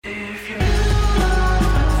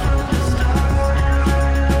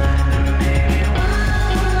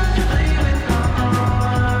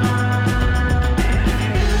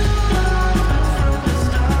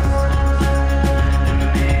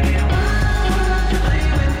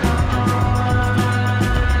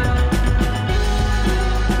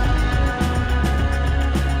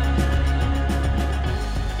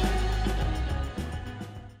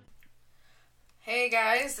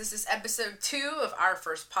episode 2 of our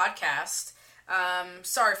first podcast.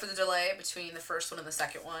 Sorry for the delay between the first one and the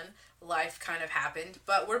second one. Life kind of happened,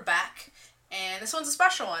 but we're back. And this one's a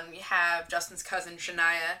special one. We have Justin's cousin,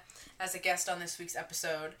 Shania, as a guest on this week's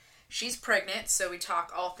episode. She's pregnant, so we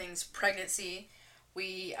talk all things pregnancy.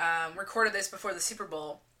 We recorded this before the Super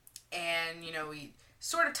Bowl, and, you know, we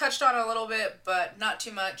sort of touched on it a little bit, but not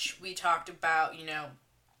too much. We talked about, you know,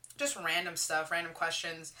 just random stuff, random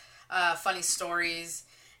questions, funny stories,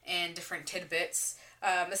 and different tidbits.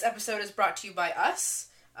 This episode is brought to you by us,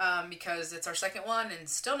 because it's our second one, and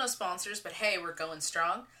still no sponsors, but hey, we're going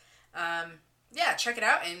strong. Yeah, check it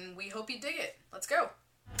out, and we hope you dig it. Let's go.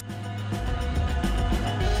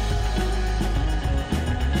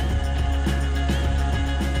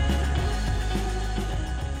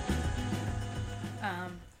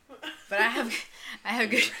 But I have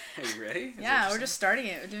good. Are you ready? Yeah, we're just starting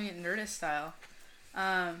it. We're doing it Nerdist style.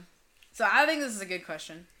 So I think this is a good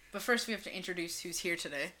question. But first, we have to introduce who's here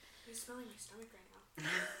today. I'm smelling my stomach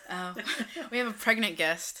right now. We have a pregnant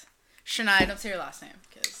guest, Shania. Don't say your last name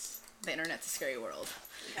because the internet's a scary world.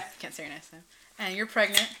 Okay. Can't say your last name. And you're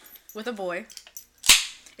pregnant with a boy.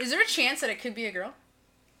 Is there a chance that it could be a girl?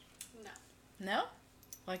 No. No?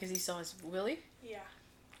 Why? Because he still has Willie? Yeah.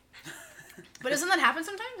 But doesn't that happen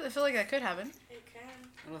sometimes? I feel like that could happen. It can.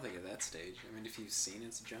 I don't think at that stage. I mean, if you've seen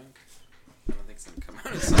it's junk, I don't think it's gonna come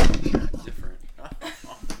out as something different.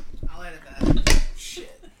 I'll edit that.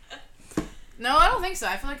 Shit. No, I don't think so.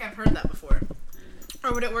 I feel like I've heard that before.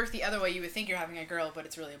 Or would it work the other way? You would think you're having a girl, but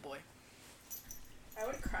it's really a boy. I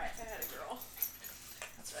would cry if I had a girl.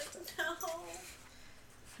 That's right.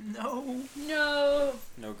 No. No.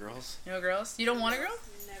 No girls? No girls? You don't want a girl?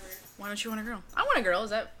 Never. Why don't you want a girl? I want a girl.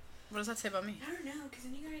 What does that say about me? I don't know, because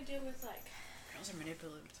then you gotta deal with, like, Girls are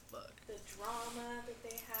manipulative as fuck. the drama that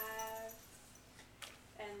they have,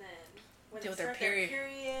 and then when Deal they with their start period.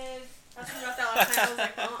 period. I was thinking about that last night. I was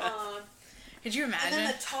like, Could you And imagine?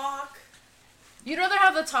 then the talk. You'd rather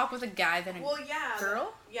have the talk with a guy than a Well, yeah.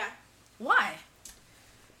 girl? Yeah. Why?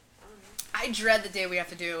 I don't know. I dread the day we have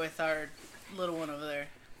to do it with our little one over there.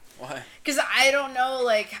 Why? Because I don't know,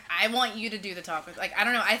 like, I want you to do the talk with, like, I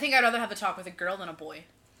don't know. I think I'd rather have the talk with a girl than a boy.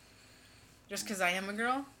 Just because I am a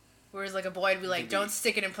girl. Whereas, like, a boy would be like, don't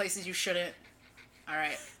stick it in places you shouldn't. All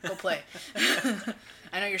right, go play.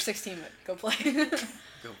 I know you're 16, but go play.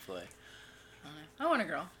 Go play. I want a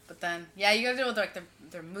girl. But then, yeah, you gotta deal with, like,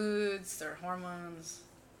 their moods, their hormones.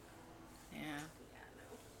 Yeah. Yeah,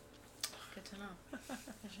 no. Good to know.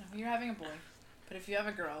 Good to know. You're having a boy. But if you have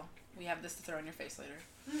a girl, we have this to throw in your face later.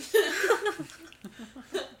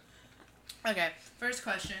 Okay, first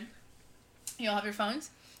question. You all have your phones?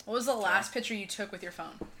 What was the last picture you took with your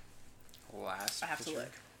phone? Last I have picture? to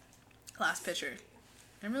look. Last picture.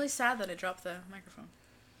 I'm really sad that I dropped the microphone.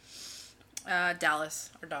 Dallas,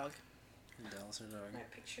 our dog. Dallas or dog? My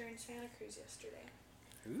picture in Santa Cruz yesterday.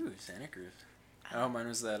 Ooh, Santa Cruz. Oh, mine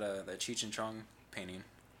was that Cheech and Chong painting.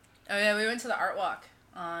 Oh yeah, we went to the art walk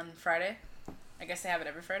on Friday. I guess they have it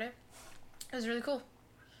every Friday. It was really cool.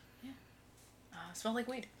 Yeah. It smelled like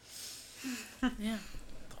weed. Yeah.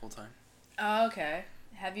 The whole time. Oh, okay.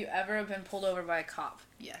 Have you ever been pulled over by a cop?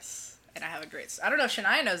 Yes. And I have a great... I don't know if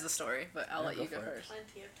Shania knows the story, but I'll let you go for it. first.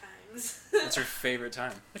 Plenty of times. What's your favorite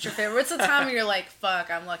time? What's your favorite? What's the time where you're like,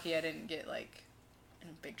 fuck, I'm lucky I didn't get, like, in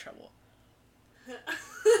big trouble? There's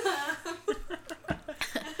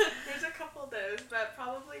a couple of those, but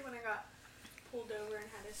probably when I got pulled over and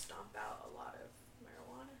had to stomp out a lot of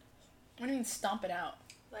marijuana. What do you mean stomp it out?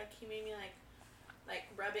 Like, he made me, like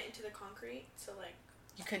rub it into the concrete, so, like...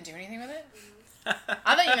 You couldn't do anything with it? Mm-hmm.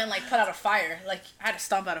 I thought you meant, like, put out a fire. Like, I had to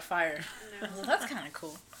stomp out a fire. No. Well, that's kind of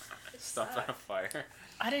cool. Stop on a fire.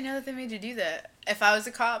 I didn't know that they made you do that. If I was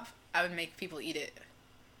a cop, I would make people eat it.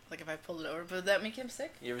 Like, if I pulled it over. But would that make him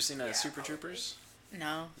sick? You ever seen Yeah, Super probably. Troopers?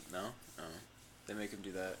 No. No? Oh. They make him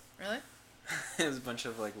do that. Really? There's a bunch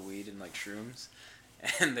of, like, weed and, like, shrooms.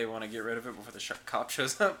 And they want to get rid of it before the cop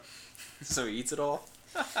shows up. So he eats it all.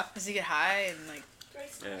 Does he get high and, like... Do I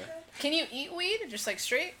still Yeah. good? Can you eat weed? Just, like,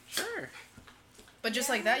 straight? Sure. But just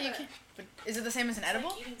Yeah, like that, you but- can. But is it the same as an edible?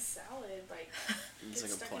 It's like eating salad, like, It's gets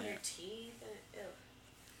like a stuck in your plant. teeth, and ew.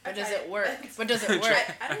 But I does tried it work? It's- But does it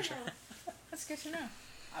work? I don't know. That's good to know.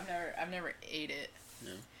 I've never ate it.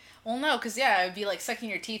 No. Well, no, cause yeah, it would be like sucking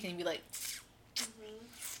your teeth, and you'd be like,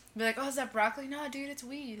 Mm-hmm. be like, oh, is that broccoli? No, dude, it's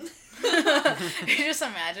weed. You just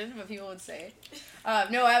imagine what people would say.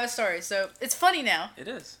 No, I have a story. So it's funny now. It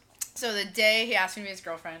is. So the day he asked me to be his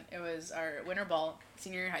girlfriend, it was our winter ball,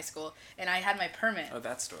 senior year in high school, and I had my permit. Oh,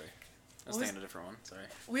 that story. I was What was- thinking of a different one. Sorry.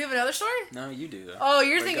 We have another story? No, you do though. Oh,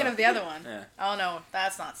 you're Wake thinking up. of the other one. Yeah. Oh no,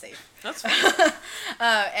 that's not safe. That's fine.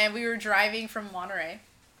 And we were driving from Monterey,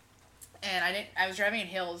 and I was driving in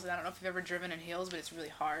hills, and I don't know if you've ever driven in hills, but it's really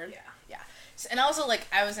hard. Yeah. So, and also, like,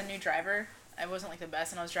 I was a new driver. I wasn't, like, the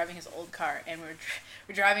best, and I was driving his old car, and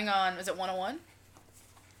we're driving on, was it 101?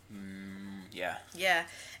 Yeah. Yeah.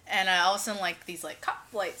 And all of a sudden, like, these, like, cop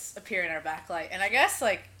lights appear in our backlight, and I guess,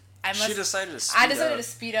 like, She decided to speed up. I decided to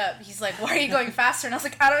speed up. He's like, why are you going faster? And I was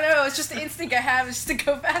like, I don't know. It's just the instinct I have is just to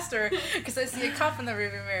go faster because I see a cop in the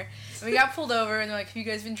rearview mirror. And we got pulled over, and they're like, have you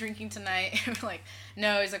guys been drinking tonight? And we're like,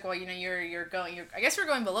 no. He's like, well, you know, I guess we're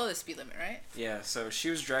going below the speed limit, right? Yeah, so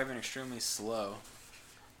she was driving extremely slow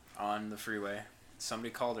on the freeway.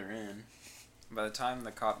 Somebody called her in. By the time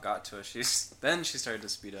the cop got to us, she started to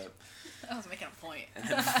speed up. I was making a point. And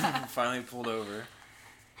then finally pulled over.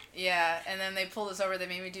 Yeah, and then they pulled us over. They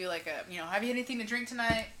made me do like a, have you had anything to drink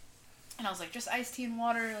tonight? And I was like, just iced tea and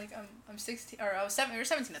water. Like I'm 16, or I was 7. We were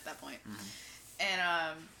 17 at that point. Mm-hmm.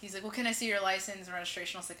 And he's like, well, can I see your license and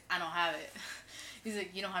registration? I was like, I don't have it. He's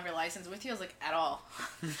like, you don't have your license with you? I was like, at all.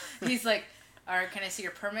 He's like, all right, can I see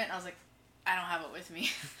your permit? And I was like, I don't have it with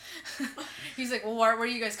me. He's like, well, where are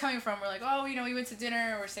you guys coming from? We're like, oh, we went to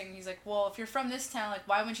dinner. We're saying, he's like, well, if you're from this town, like,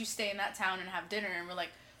 why wouldn't you stay in that town and have dinner? And we're like,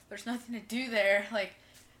 there's nothing to do there. Like,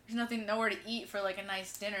 there's nowhere to eat for, like, a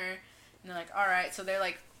nice dinner. And they're like, all right. So they're,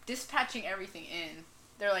 like, dispatching everything in.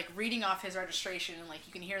 They're, like, reading off his registration, and, like,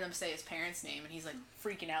 you can hear them say his parents' name, and he's, like,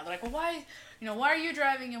 freaking out. They're like, well, why are you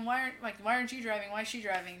driving, and why aren't you driving? Why is she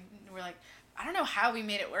driving? And we're like, I don't know how we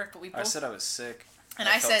made it work, but we both... I said I was sick. And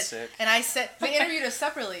I said, they interviewed us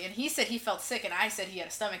separately, and he said he felt sick, and I said he had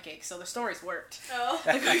a stomach ache, so the stories worked. Oh.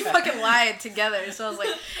 Like, we fucking lied together, so I was like,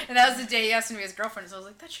 and that was the day he asked me to be his girlfriend, so I was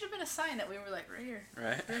like, that should have been a sign that we were, like, right here.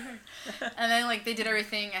 Right. And then, like, they did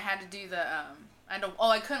everything. I had to do the,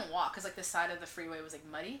 I couldn't walk, because, like, the side of the freeway was, like,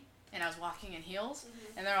 muddy, and I was walking in heels,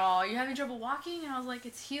 and they're all, you having trouble walking? And I was like,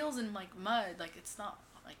 it's heels and, like, mud, like, it's not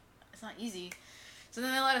easy. So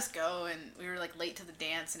then they let us go, and we were, like, late to the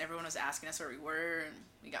dance, and everyone was asking us where we were, and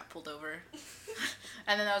we got pulled over.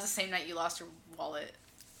 And then that was the same night you lost your wallet.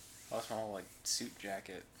 Lost my whole, like, suit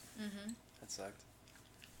jacket. Mm-hmm. That sucked.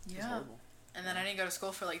 Yeah. It was horrible. And then I didn't go to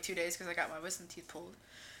school for, like, 2 days because I got my wisdom teeth pulled.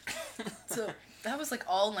 So that was, like,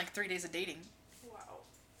 all in, like, 3 days of dating. Wow.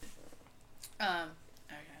 Okay.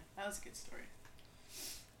 That was a good story.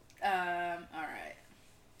 Alright.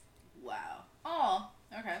 Wow. Oh,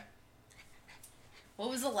 okay. What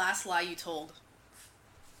was the last lie you told?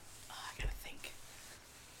 Oh, I gotta think.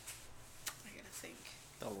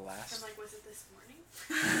 The last... I'm like, was it this morning?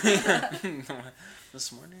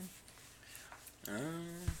 This morning?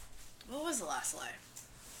 What was the last lie?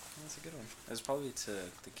 That's a good one. It was probably to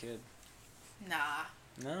the kid. Nah.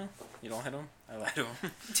 No? You don't hit him? I lie to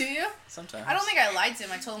him. Do you? Sometimes. I don't think I lied to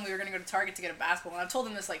him. I told him we were gonna go to Target to get a basketball, and I've told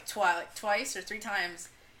him this like twice or 3 times,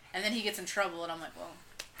 and then he gets in trouble, and I'm like, well...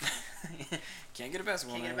 Can't get a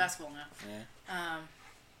basketball Can't now. get a basketball now. Yeah.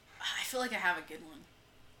 I feel like I have a good one.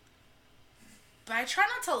 But I try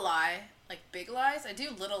not to lie, like big lies. I do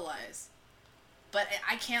little lies. But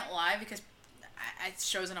I can't lie because it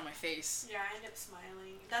shows it on my face. Yeah, I end up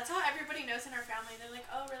smiling. That's how everybody knows in our family. They're like,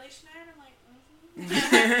 oh, really, Sinead? I'm like, I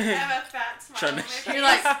have a fat smile on my face. You're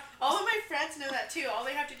like... All of my friends know that too. All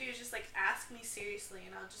they have to do is just like ask me seriously,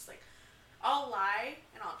 and I'll just like... I'll lie,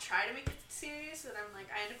 and I'll try to make it serious, and I'm like,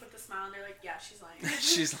 I end up with a smile, and they're like, yeah, she's lying.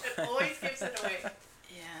 It always gives it away.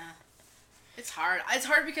 Yeah. It's hard. It's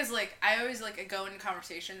hard because, like, I always, like, go into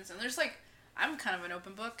conversations, and there's, like, I'm kind of an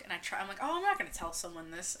open book, and I'm like, oh, I'm not going to tell someone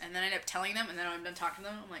this, and then I end up telling them, and then when I'm done talking to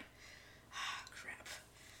them, I'm like, crap.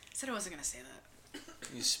 I said I wasn't going to say that.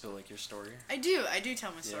 You spill, like, your story? I do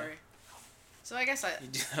tell my story. So I guess You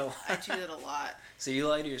do that a lot. I do that a lot. So you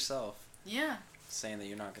lie to yourself. Yeah. Saying that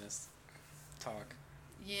you're not going to talk.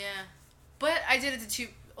 Yeah. But I did it to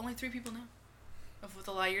only 3 people know of the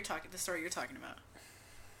story you're talking about.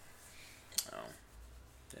 Oh.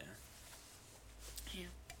 Yeah.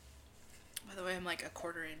 Yeah. By the way, I'm like a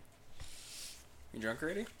quarter in. You drunk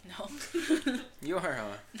already? No. You are,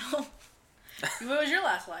 huh? No. What was your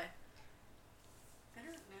last lie? I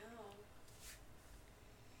don't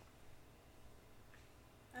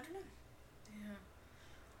know. Yeah.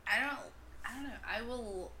 I don't know.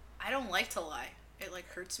 I don't like to lie. It, like,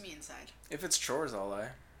 hurts me inside. If it's chores, I'll lie.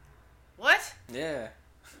 What? Yeah.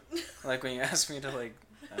 Like, when you ask me to, like,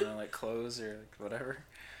 I don't know, like, clothes or, like, whatever.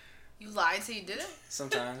 You lied so you did it?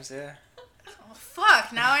 Sometimes, yeah. Oh,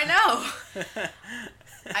 fuck. Now I know.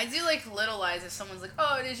 I do, like, little lies if someone's like,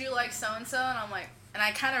 oh, did you like so-and-so? And I'm like, and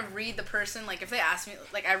I kind of read the person. Like, if they ask me,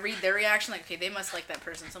 like, I read their reaction. Like, okay, they must like that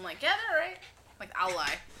person. So I'm like, yeah, they're right. Like, I'll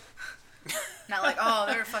lie. Not like, oh,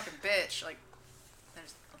 they're a fucking bitch. Like, I'll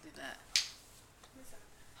do that.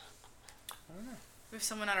 I don't know. We have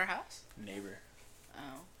someone at our house? Neighbor.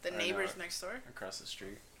 Oh. The neighbors next door? Across the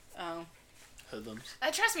street. Oh. Hoodlums.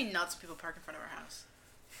 That drives me nuts when people park in front of our house.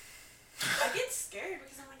 I get scared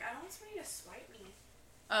because I'm like, I don't want somebody to swipe me.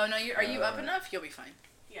 Oh, no, are you up enough? You'll be fine.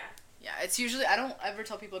 Yeah. Yeah, it's usually, I don't ever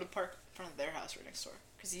tell people to park in front of their house right next door.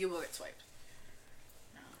 Because you will get swiped.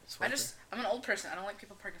 No. I'm an old person. I don't like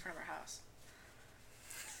people parking in front of our house.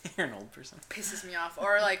 You're an old person. Pisses me off.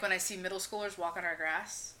 Or, like, when I see middle schoolers walk on our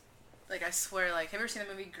grass. Like, I swear, like, have you ever seen the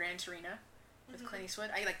movie Gran Torino? With Clint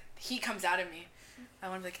Eastwood? He comes out at me. I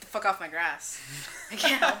want to be like, get the fuck off my grass. I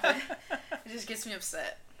can't help it. It just gets me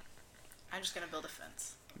upset. I'm just gonna build a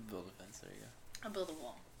fence. Build a fence, there you go. I'll build a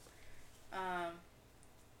wall.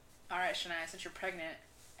 Alright, Shania, since you're pregnant,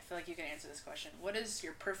 I feel like you can answer this question. What is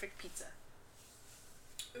your perfect pizza?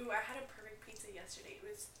 Ooh, I had a perfect pizza yesterday. It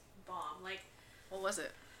was bomb. Like, what was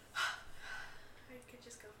it? I could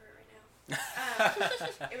just go for it right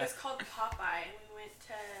now. It was called Popeye, and we went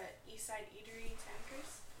to Eastside Eatery,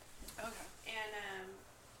 Tankers. Okay. And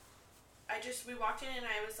we walked in and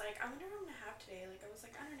I was like, I wonder what I'm gonna have today. Like, I was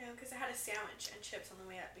like, I don't know, because I had a sandwich and chips on the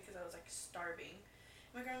way up because I was like starving.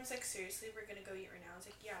 My grandma was like, seriously, we're gonna go eat right now? I was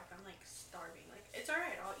like, yeah, but I'm like starving. Like, it's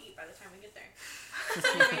alright, I'll eat by the time we get there. So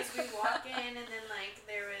anyways, we walk in and then like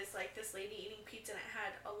there was like this lady eating pizza and it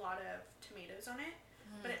had a lot of tomatoes on it.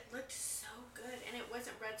 But it looked so good, and it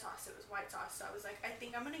wasn't red sauce, it was white sauce. So I was like, I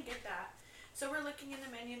think I'm gonna get that. So we're looking in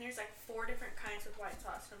the menu and there's like 4 different kinds of white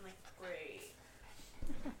sauce, and I'm like, great.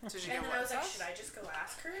 So And then I was like, should I just go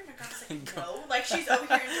ask her? And my grandma's like, no. Like, she's over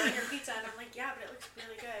here enjoying her pizza. And I'm like, yeah, but it looks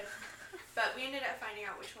really good. But we ended up finding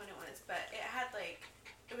out which one it was. But it had, like,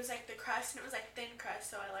 it was, like, the crust. And it was, like, thin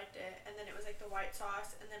crust, so I liked it. And then it was, like, the white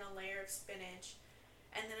sauce. And then a layer of spinach.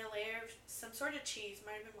 And then a layer of some sort of cheese.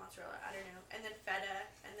 Might have been mozzarella. I don't know. And then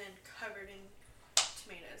feta. And then covered in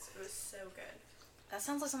tomatoes. It was so good. That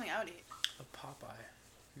sounds like something I would eat. A Popeye.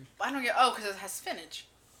 I don't get... Oh, because it has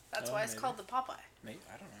spinach. That's why it's called the Popeye. Maybe,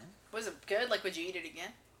 I don't know. Was it good? Like, would you eat it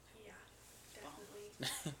again? Yeah,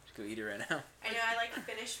 definitely. Go eat it right now. I know, I like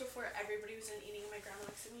finished before everybody was done eating, and my grandma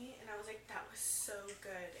looks at me, and I was like, that was so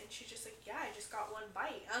good. And she's just like, yeah, I just got 1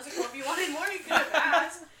 bite. I was like, well, if you wanted more, you could have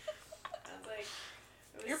asked. I was like,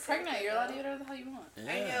 you're so pregnant, you're allowed to eat whatever the hell you want.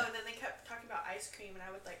 Yeah. I know, and then they kept talking about ice cream, and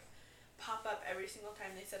I would like pop up every single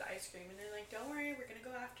time they said ice cream, and they're like, don't worry, we're gonna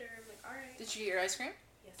go after. I'm like, alright. Did you get your ice cream?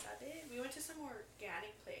 Yes, I did. We went to some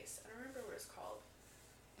organic place. I don't remember what it's called.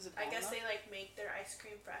 I guess they like make their ice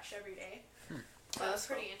cream fresh every day. So Oh, that's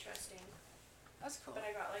pretty cool. interesting. That's cool. But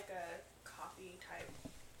I got like a coffee type.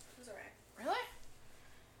 It was alright. Really?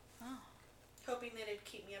 Oh. Hoping that it'd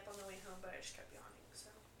keep me up on the way home, but I just kept yawning, so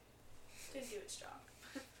didn't do its job.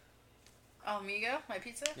 Oh, Migo, my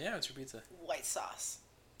pizza? Yeah, what's your pizza? White sauce.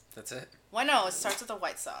 That's it? Why no? It starts with a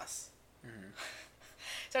white sauce. Mm-hmm.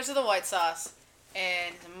 Starts with a white sauce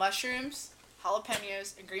and mushrooms,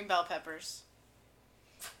 jalapenos, and green bell peppers.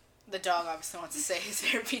 The dog obviously wants to say his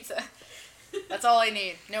favorite pizza. That's all I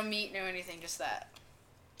need. No meat, no anything, just that.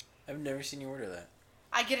 I've never seen you order that.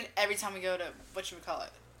 I get it every time we go to, whatchamacallit,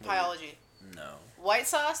 Pieology. No. White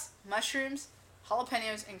sauce, mushrooms,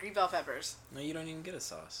 jalapenos, and green bell peppers. No, you don't even get a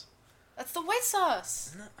sauce. That's the white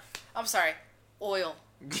sauce. No. I'm sorry. Oil.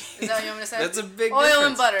 Is that what you want me to say? That's a big Oil difference.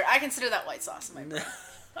 and butter. I consider that white sauce in my brain.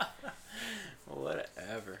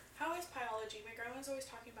 Whatever. How is Pieology? My grandma's always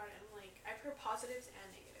talking about it. I'm like, I've heard positives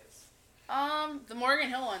and negatives. The Morgan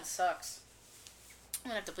Hill one sucks. I'm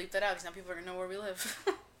gonna have to bleep that out because now people are gonna know where we live.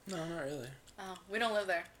 No, not really. Oh, we don't live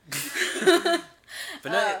there.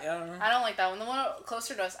 But no, I don't know. I don't like that one. The one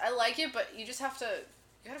closer to us, I like it, but you just have to,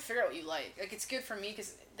 you gotta figure out what you like. Like, it's good for me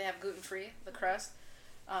because they have gluten-free, the crust.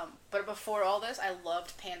 But before all this, I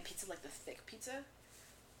loved pan pizza, like the thick pizza.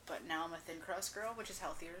 But now I'm a thin crust girl, which is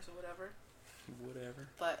healthier, so whatever. Whatever.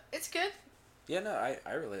 But it's good. Yeah, no,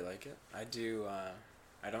 I really like it. I do,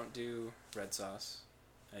 I don't do red sauce.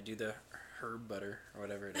 I do the herb butter, or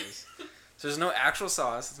whatever it is. So there's no actual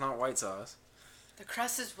sauce. It's not white sauce. The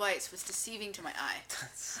crust is white, so it's deceiving to my eye.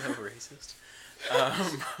 That's so racist. No,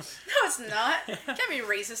 it's not. You can't be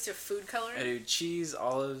racist to food coloring. I do cheese,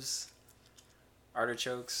 olives,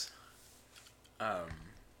 artichokes,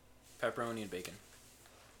 pepperoni, and bacon.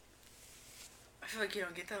 I feel like you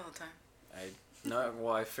don't get that all the time.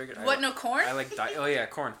 I figured. What, no corn? I like, oh yeah,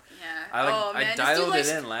 corn. Yeah. I dialed it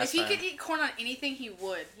in last time. If he could eat corn on anything, he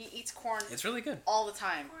would. He eats corn It's really good. all the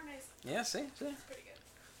time. Corn is Yeah, see? pretty good.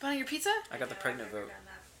 But on your pizza? I got the pregnant I've never vote. done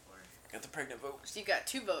that before. Got the pregnant vote. So you got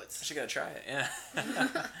 2 votes. I should gotta try it, yeah.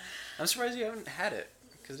 I'm surprised you haven't had it.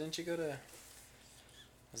 Because didn't you go to...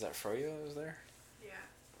 Was that Froyo that was there Yeah.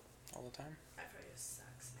 all the time? That Froyo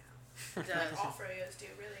sucks now. It does. All Froyos do,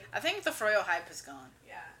 really. I think the Froyo hype is gone.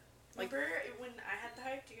 Yeah. Remember when I had the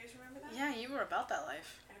hype? Do you guys remember that? Yeah, you were about that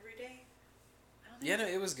life. Every day. Yeah, no,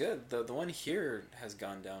 it was good. The one here has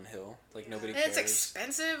gone downhill. Like, nobody And cares. it's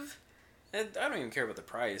expensive. And I don't even care about the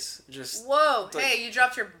price. Just Whoa, like, hey, you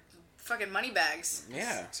dropped your fucking money bags.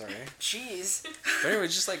 Yeah, sorry. Jeez. But anyway,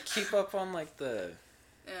 just like keep up on like the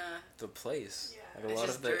Yeah. place. Yeah. Like, It's a lot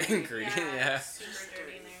just of the dirty. ingredients. Yeah. Yeah. It's super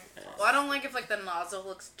dirty in there. Well, I don't like if like the nozzle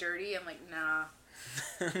looks dirty. I'm like, nah.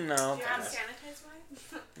 No. Do you have thanks. sanitize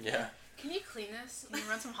wine? Yeah. Can you clean this? Can you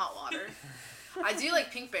run some hot water? I do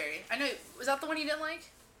like Pinkberry. I know. Was that the one you didn't like,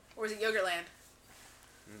 or was it Yogurtland?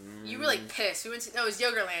 You were like pissed. We went to, no, it was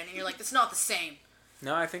Yogurland, and you're like, it's not the same.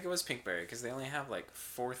 No, I think it was Pinkberry because they only have like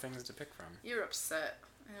 4 things to pick from. You were upset.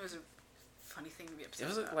 And it was a funny thing to be upset It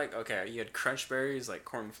was about. like, okay, you had crunch berries, like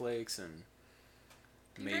cornflakes, and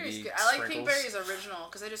Pinkberry's maybe good. I like sprinkles. Pinkberry's original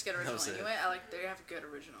because they just get original was it. anyway. I like they have good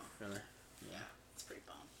original. Really? Yeah, it's pretty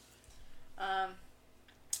bomb.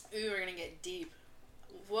 Ooh, we're gonna get deep.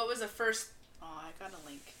 What was the first? Oh, I got a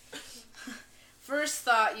link. First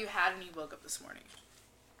thought you had when you woke up this morning.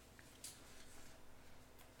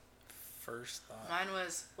 First thought. Mine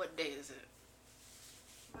was, what day is it?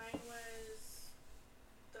 Mine was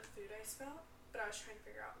the food I smelled, but I was trying to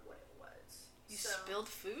figure out what it was. You spilled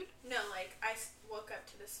food? No, like I woke up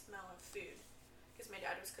to the smell of food because my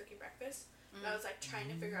dad was cooking breakfast. And I was like trying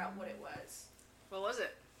to figure out what it was. What was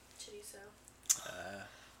it? Chorizo.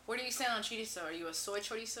 Where do you stand on chorizo? Are you a soy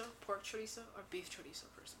chorizo, pork chorizo, or beef chorizo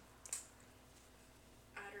person?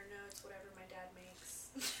 I don't know. It's whatever my dad makes.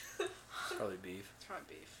 Probably beef. It's probably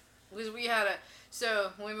beef. Because we had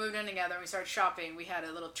so when we moved in together and we started shopping, we had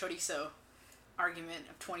a little chorizo argument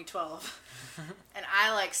of 2012. And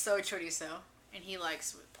I like soy chorizo, and he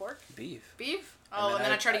likes pork? Beef. Beef? And Oh, then and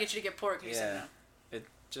then I I- tried to get you to get pork, and you said Yeah. no. It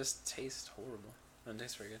just tastes horrible. Doesn't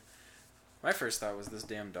taste very good. My first thought was this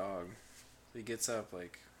damn dog. He gets up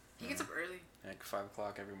like He gets up early. like 5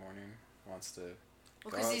 o'clock every morning. Wants to Well, go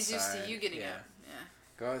because he's used to outside. you getting Yeah. up. Yeah.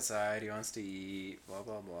 Go outside. He wants to eat. Blah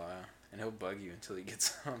blah blah. And he'll bug you until he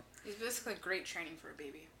gets up. He's basically great training for a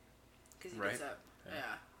baby. Because he Right. gets up. Yeah.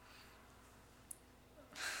 Yeah.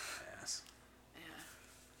 Ass.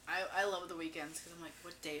 Yeah. I love the weekends because I'm like,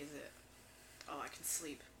 what day is it? Oh, I can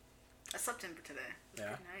sleep. I slept in for today. It was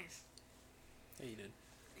Yeah. pretty nice. Yeah, you did.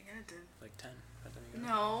 Yeah, it did. Like 10 by the time you got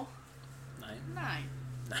No. up. 9. 9.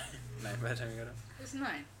 9 by the time you got up. It was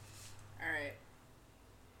 9. Alright.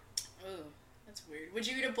 Ooh, that's weird. Would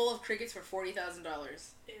you eat a bowl of crickets for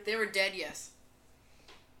 $40,000? Ew. They were dead, yes.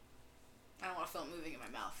 I don't want to feel it moving in my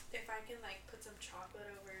mouth. If I can like put some chocolate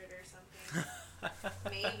over it or something,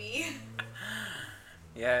 maybe.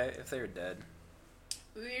 Yeah, if they were dead.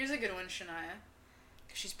 Ooh, here's a good one, Shania.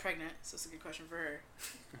 Because she's pregnant, so it's a good question for her.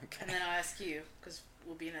 Okay. And then I'll ask you, because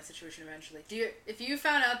we'll be in that situation eventually. If you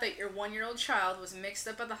found out that your 1-year-old child was mixed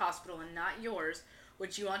up at the hospital and not yours,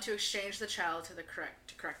 would you want to exchange the child to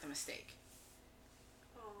correct the mistake?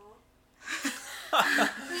 Aww.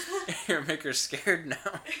 You're gonna make her scared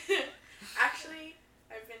now. Actually,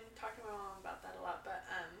 I've been talking to my mom about that a lot, but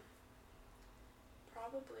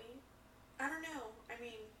probably. I don't know. I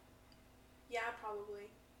mean, yeah, probably.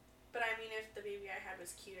 But I mean, if the baby I had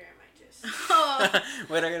was cuter, I might just. Oh.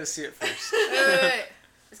 Wait, I gotta see it first. Wait.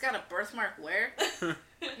 It's got a birthmark where?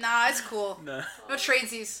 Nah, it's cool. No. No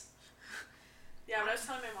tradesies. Yeah, but I was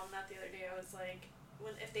telling my mom that the other day. I was like,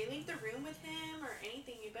 if they leave the room with him or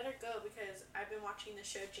anything, you better go because I've been watching the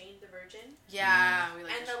show Jane the Virgin, Yeah, we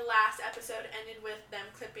like and the last episode ended with them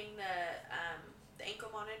clipping the ankle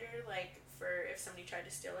monitor, like for if somebody tried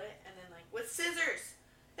to steal it, and then like with scissors.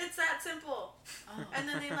 It's that simple. Oh. And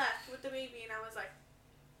then they left with the baby, and I was like,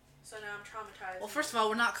 so now I'm traumatized. Well, first of all,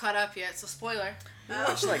 we're not caught up yet, so spoiler. We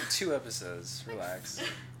watched like 2 episodes. Relax.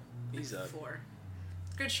 Ease up. 4.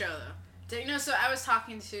 Good show though. You know, so I was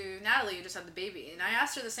talking to Natalie, who just had the baby, and I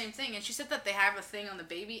asked her the same thing, and she said that they have a thing on the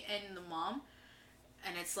baby and the mom,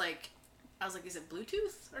 and it's like, I was like, is it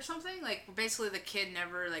Bluetooth or something? Like, basically the kid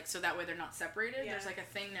never, like, so that way they're not separated. Yeah. There's like a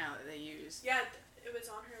thing now that they use. Yeah, it was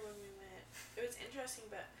on her when we went. It was interesting,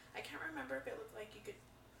 but I can't remember if it looked like you could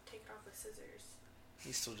take it off with scissors.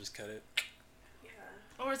 You still just cut it. Yeah.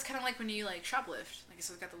 Or it's kind of like when you, like, shoplift. Like,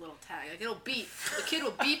 so it's got the little tag. Like, it'll beep. The kid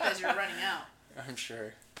will beep as you're running out. I'm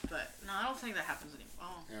sure. But, no, I don't think that happens anymore.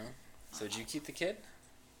 Oh. No. So did you keep the kid?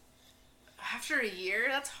 After a year,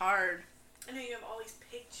 that's hard. I know you have all these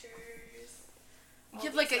pictures. You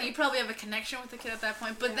have you probably have a connection with the kid at that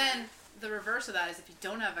point, but then the reverse of that is if you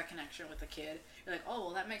don't have a connection with the kid, you're like, oh,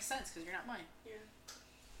 well, that makes sense because you're not mine. Yeah.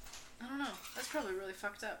 I don't know. That's probably really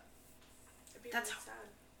fucked up. It'd be That's really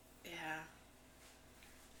sad. Yeah.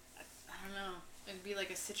 I don't know. It'd be like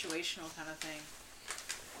a situational kind of thing.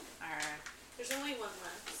 Alright. There's only one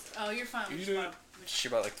left. Oh, you're fine. She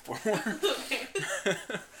bought like 4 more. Okay.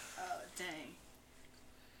 Oh, dang.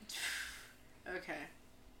 Okay.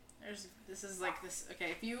 This is like this.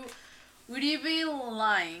 Okay, would you be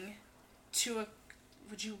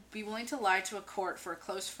willing to lie to a court for a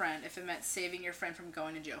close friend if it meant saving your friend from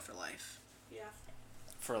going to jail for life? Yeah.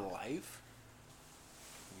 For life?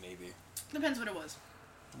 Maybe. Depends what it was.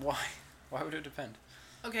 Why? Why would it depend?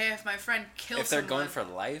 Okay, if my friend killed If they're someone, going for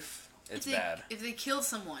life, it's bad. If they killed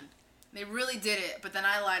someone, they really did it, but then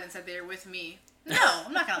I lied and said they were with me. No,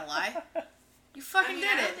 I'm not gonna lie. You fucking did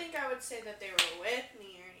I it. don't think I would say that they were with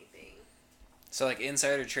me or anything. So like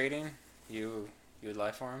insider trading, you would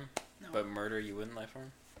lie for him, No. but murder you wouldn't lie for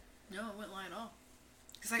him. No, I wouldn't lie at all.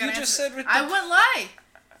 You just said with I wouldn't lie.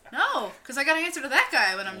 No, because I got to answer to that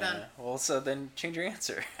guy when I'm done. Well, so then change your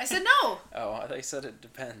answer. I said no. Oh, I thought you said it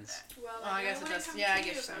depends. Well, I guess it does. Yeah, I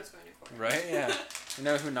guess so. Right? Yeah. You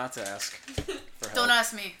know who not to ask for help. Don't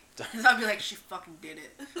ask me. Because I'll be like, she fucking did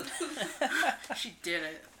it. She did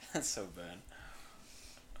it. That's so bad.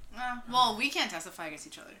 Well, we can't testify against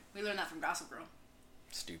each other. We learned that from Gossip Girl.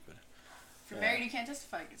 Stupid. If you're married, you can't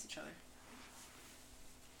testify against each other.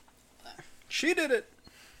 But She did it.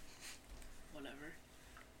 whatever.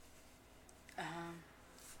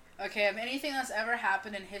 Okay, of anything that's ever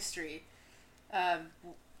happened in history,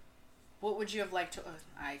 what would you have liked to...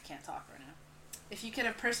 I can't talk right now. If you could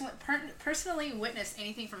have personally witnessed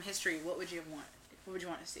anything from history, what would you want? What would you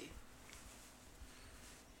want to see?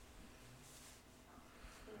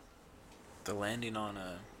 The landing on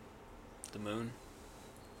the moon.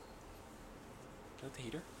 Is that the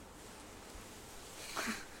heater?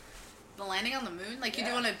 The landing on the moon? Like, you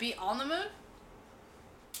do want to be on the moon?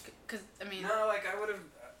 Because, I mean... No, like I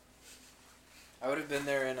would have been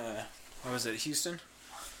there in what was it, Houston?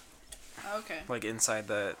 Okay. Like inside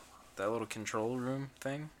that little control room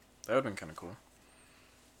thing. That would have been kind of cool.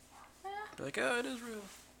 Yeah. Be like, oh, it is real.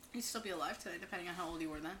 You'd still be alive today, depending on how old you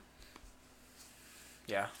were then.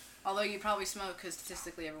 Yeah. Although you probably smoked, because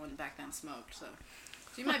statistically everyone back then smoked, so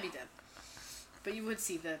you might be dead. But you would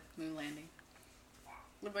see the moon landing.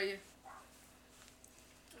 What about you?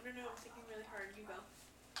 I don't know. I'm thinking really hard. You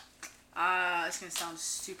go. It's gonna sound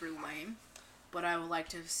super lame, but I would like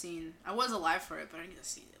to have seen... I was alive for it, but I need to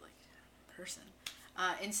see it, like, in person.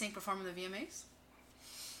 NSYNC performing the VMAs.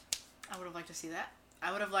 I would have liked to see that.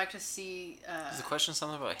 I would have liked to see... Is the question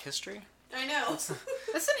something about history? I know. That's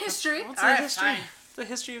in history. What's Alright, the history? fine. The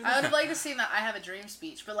history of I would have liked to see that I Have a Dream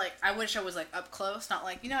speech, but, like, I wish I was, like, up close, not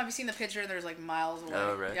like... You know, have you seen the picture and there's, like, miles away?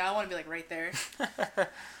 Oh, right. Yeah, I want to be, like, right there.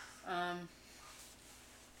 I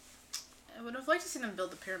would have liked to see them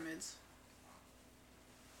build the pyramids.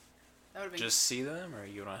 That would have been... Just see them, or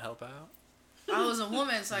you want to help out? I was a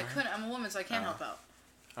woman, so I couldn't... I'm a woman, so I can't help out.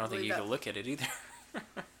 I don't think you could look at it either.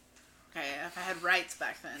 Okay, if I had rights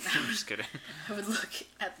back then, I'm just kidding. I would look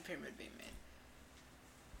at the pyramid being made.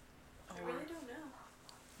 I really don't know.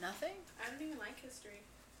 Nothing? I don't even like history.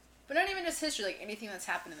 But not even just history, like anything that's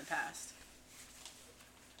happened in the past.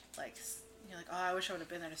 Like, you're like, oh, I wish I would have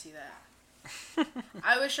been there to see that.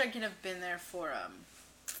 I wish I could have been there for,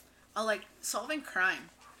 like, solving crime.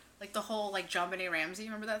 Like the whole, like, JonBenet Ramsey,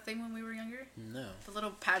 remember that thing when we were younger? No. The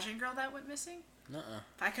little pageant girl that went missing? Nuh-uh.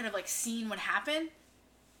 If I could have, like, seen what happened,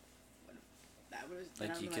 that would have...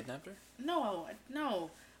 Like, you kidnapped her? No.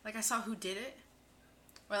 Like, I saw who did it.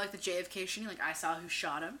 Or, like, the JFK shooting, like, I saw who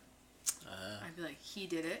shot him. I'd be like, he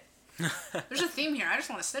did it. There's a theme here. I just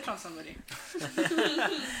want to snitch on somebody.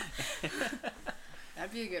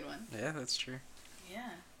 That'd be a good one. Yeah, that's true.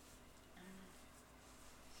 Yeah.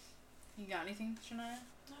 You got anything, Shania?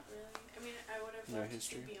 Not really. I mean, I would have No loved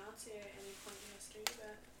history. to see Beyonce at any point in history,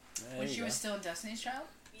 but... When she was still in Destiny's Child?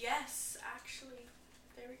 Yes, actually.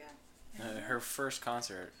 There we go. Her first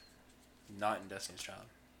concert, not in Destiny's Child.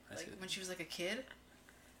 Like, when she was, like, a kid?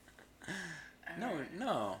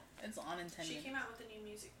 No. It's unintended. She came out with a new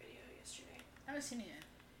music video yesterday. I haven't seen it yet.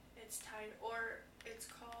 It's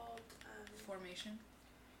called... Formation?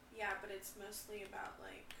 Yeah, but it's mostly about,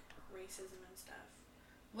 like, racism and stuff.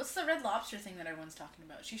 What's the Red Lobster thing that everyone's talking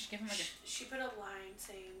about? She should give him, like, a... She put a line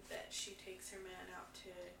saying that she takes her man out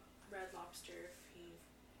to Red Lobster if he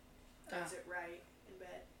does it right in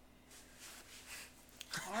bed.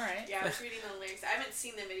 Alright. Yeah, I was reading the lyrics. I haven't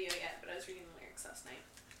seen the video yet, but I was reading the lyrics last night.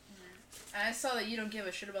 And I saw that you don't give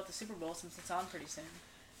a shit about the Super Bowl since it's on pretty soon.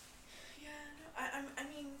 Yeah, no, I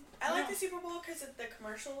mean, I like the Super Bowl because of the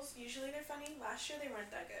commercials. Usually they're funny. Last year they weren't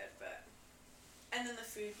that good, but... And then the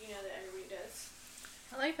food, you know, that everybody does.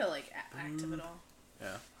 I like the, like, act of it all.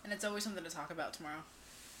 Yeah. And it's always something to talk about tomorrow.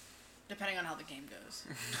 Depending on how the game goes.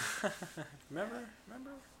 Remember?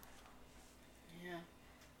 Yeah.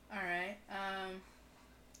 Alright.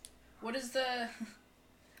 What is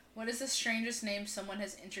the strangest name someone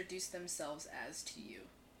has introduced themselves as to you?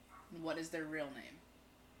 And what is their real name?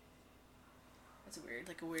 That's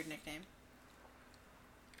a weird nickname.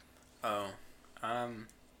 Oh. I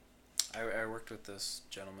worked with this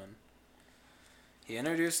gentleman. He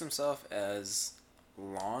introduced himself as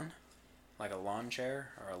Lawn, like a lawn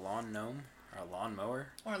chair, or a lawn gnome, or a lawn mower.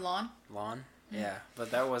 Or Lawn? Lawn? Yeah,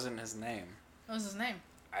 but that wasn't his name. What was his name?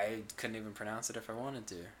 I couldn't even pronounce it if I wanted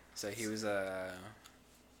to. So he was the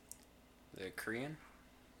Korean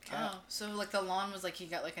cat. Oh, so like the Lawn was like he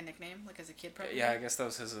got like a nickname, like as a kid probably? Yeah, I guess that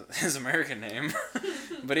was his American name.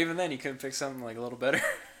 But even then, he couldn't pick something like a little better.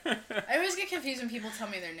 I always get confused when people tell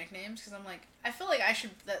me their nicknames because I'm like, I feel like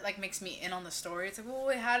that like makes me in on the story. It's like, well,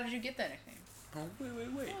 wait, how did you get that nickname? Oh,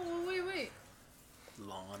 wait. Oh, wait.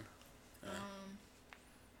 Lawn.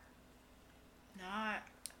 No, I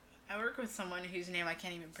work with someone whose name I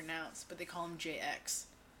can't even pronounce, but they call him JX.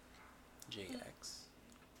 JX.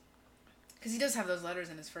 Because he does have those letters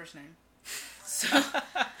in his first name. So,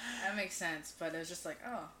 that makes sense. But it was just like,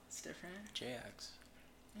 oh, it's different. JX.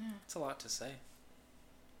 Yeah. It's a lot to say.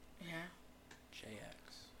 Yeah.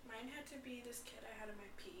 JX. Mine had to be this kid I had in my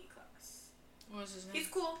PE class. What was his name? He's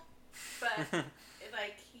cool, but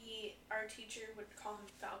our teacher would call him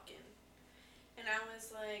Falcon, and I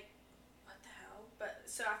was like, what the hell? But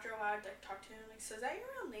so after a while, I'd like talk to him like, so is that your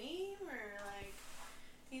real name or like?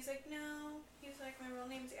 He's like, no. He's like, my real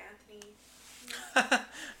name's Anthony.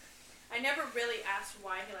 I never really asked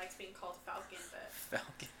why he likes being called Falcon, but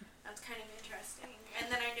Falcon. that's kind of interesting. And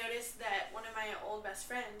then I noticed that one of my old best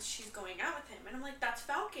friends, she's going out with him, and I'm like, that's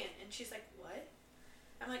Falcon, and she's like, what?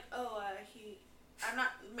 I'm like, oh, I'm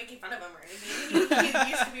not making fun of him or anything.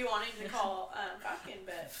 He used to be wanting to call Falcon,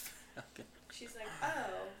 but she's like,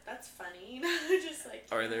 oh, that's funny. Just like.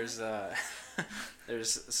 Or there's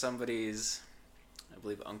somebody's, I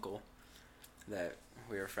believe, uncle that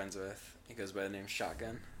we were friends with. He goes by the name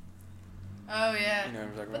Shotgun. Oh, yeah. You know what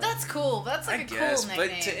I'm talking But about? that's cool. That's like cool nickname. But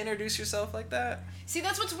to introduce yourself like that. See,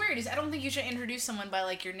 that's what's weird is I don't think you should introduce someone by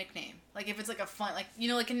like your nickname. Like if it's like a fun, like you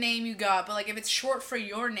know, like a name you got, but like if it's short for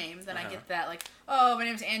your name, then I get that. Like, oh, my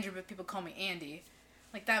name's Andrew, but people call me Andy.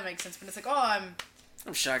 Like that makes sense. But it's like, oh,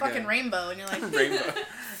 I'm Shotgun. fucking Rainbow, and you're like, Rainbow.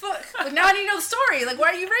 Fuck. Like now I need to know the story. Like, why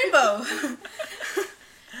are you Rainbow? I don't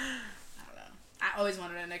know. I always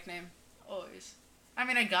wanted a nickname. Always. I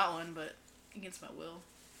mean, I got one, but against my will.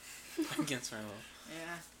 Against my will.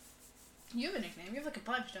 Yeah. You have a nickname. You have like a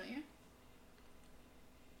bunch, don't you?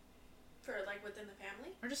 For like within the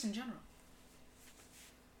family? Or just in general?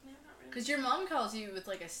 No, not really. Because your mom calls you with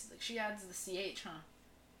like she adds the CH, huh?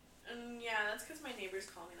 Yeah, that's because my neighbors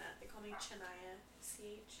call me that. They call me Chania,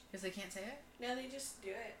 CH. Because they can't say it? No, they just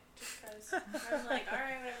do it. Just because. I'm like,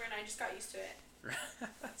 alright, whatever, and I just got used to it.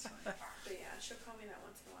 That's fine. But yeah, she'll call me that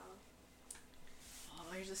once in a while.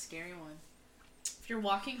 Oh, here's a scary one. If you're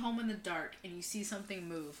walking home in the dark and you see something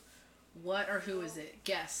move, what or who is it?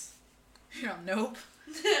 Guess. You're all, nope.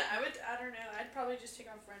 I don't know. I'd probably just take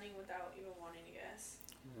off running without even wanting to guess.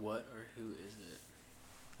 What or who is it?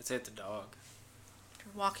 I'd say it's a dog. If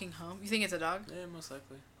you're walking home. You think it's a dog? Yeah, most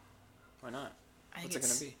likely. Why not? What's it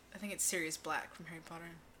gonna be? I think it's Sirius Black from Harry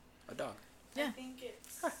Potter. A dog. Yeah. I think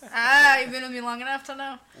it's You've been with me long enough to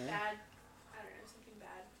know. bad. I don't know, something bad.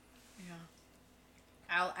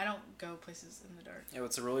 Yeah. I don't go places in the dark. Yeah,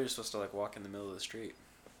 what's the rule? You're supposed to like walk in the middle of the street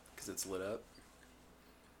because it's lit up.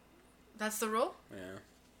 That's the rule? Yeah.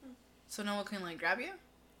 So no one can like grab you?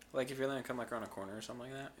 Like if you're gonna come like around a corner or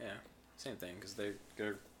something like that. Yeah. Same thing because they're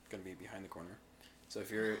gonna be behind the corner. So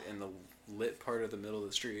if you're in the lit part of the middle of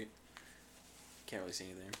the street, you can't really see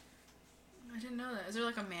anything. I didn't know that. Is there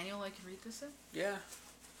like a manual I can read this in? Yeah.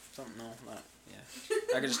 Something, no, not, yeah.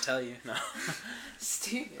 I could just tell you, no.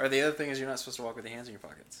 Stupid. Or the other thing is you're not supposed to walk with your hands in your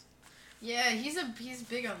pockets. Yeah, he's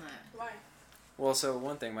big on that. Why? Well, so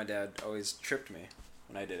one thing, my dad always tripped me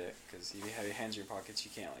when I did it, because if you have your hands in your pockets,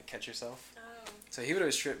 you can't, like, catch yourself. Oh. So he would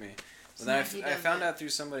always trip me. But then I found out through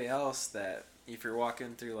somebody else that if you're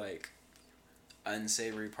walking through, like,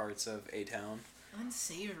 unsavory parts of a town,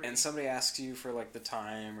 unsavory, and somebody asks you for, like, the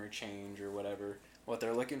time or change or whatever, what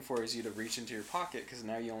they're looking for is you to reach into your pocket, because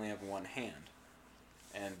now you only have one hand.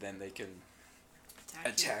 And then they can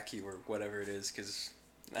attack you or whatever it is, because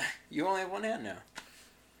you only have one hand now.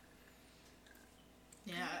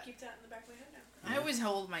 Yeah. I keep that in the back of my head now. I always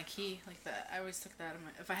hold my key like that. I always took that in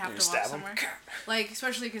my... If I have to walk somewhere. Like,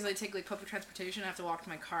 especially because I take, like, public transportation. I have to walk to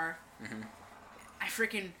my car. Mm-hmm.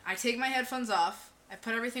 I take my headphones off. I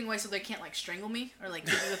put everything away so they can't, like, strangle me or, like,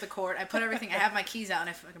 hit me with a cord. I put everything... I have my keys out and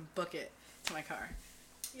I fucking book it to my car.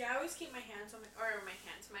 Yeah, I always keep my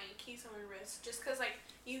keys on my wrist, just because, like,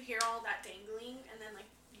 you hear all that dangling, and then, like,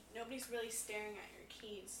 nobody's really staring at your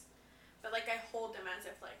keys. But, like, I hold them as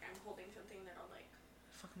if, like, I'm holding something that'll, like...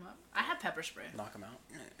 Fuck them up. I have pepper spray. Knock them out.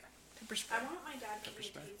 Pepper spray. I want my dad to be a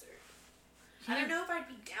taser. I don't know if I'd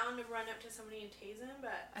be down to run up to somebody and tase him,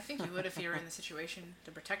 but... I think you would if you were in the situation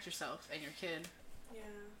to protect yourself and your kid. Yeah.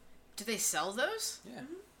 Do they sell those? Yeah.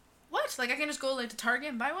 Mm-hmm. What? Like, I can just go, like, to Target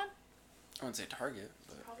and buy one? I wouldn't say Target,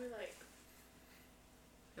 but... Probably, like...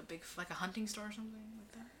 Like a hunting store or something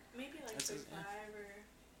like that? Maybe, like, Big Five or...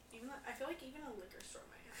 Even, I feel like even a liquor store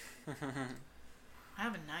might have one. I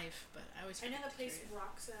have a knife, but I always... I know the place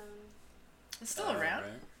Rock Zone. It's still around?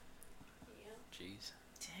 Right. Yeah. Jeez.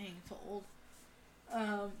 Dang, I feel old.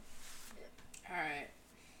 Alright.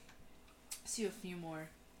 See a few more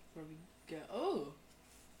where we go. Oh!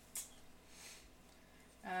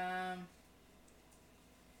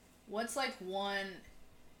 What's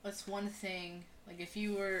one thing, like if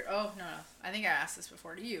you were, I think I asked this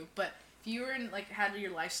before to you, but if you were in, like, had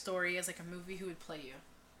your life story as, like, a movie, who would play you?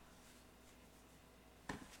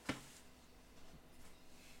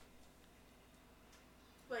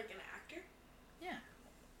 Like an actor? Yeah.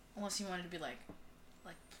 Unless you wanted to be, like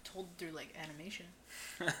told through, like, animation.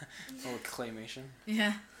 Or claymation.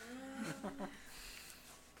 Yeah.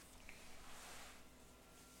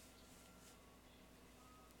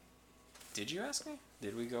 Did you ask me?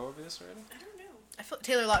 Did we go over this already? I don't know. I feel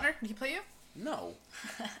Taylor Lautner. Did he play you? No.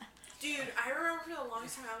 Dude, I remember for the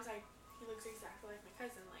longest time I was like, he looks exactly like my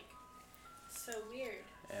cousin. Like, so weird.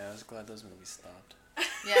 Yeah, I was glad those movies stopped.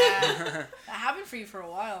 Yeah. That happened for you for a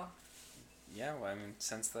while. Yeah, well, I mean,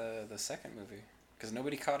 since the second movie. Because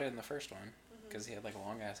nobody caught it in the first one. Because he had, like,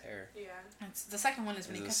 long-ass hair. Yeah. The second one is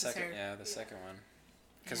when he cuts his hair. Yeah, the second one.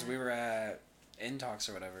 Because we were at Intox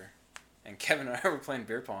or whatever. And Kevin and I were playing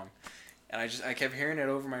beer pong. And I kept hearing it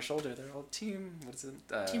over my shoulder. They're all Team... What's it?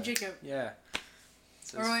 Team Jacob. Yeah.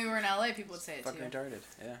 So or when we were in LA, people would say it too. fucking retarded,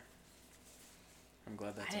 yeah. I'm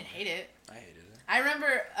glad that's I didn't hate it. I hated it. I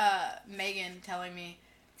remember Megan telling me,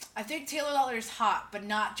 I think Taylor Lautner is hot, but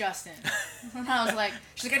not Justin. And I was like,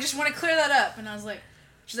 she's like, I just want to clear that up. And I was like,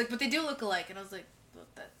 she's like, but they do look alike. And I was like, well,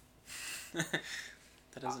 that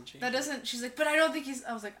doesn't change. That doesn't, she's like, but I don't think he's,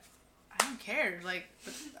 I was like, I don't care. Like,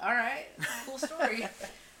 but, all right, cool story.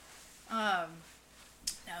 Now,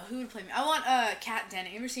 who would play me? I want Kat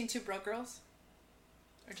Dennings. You ever seen Two Broke Girls?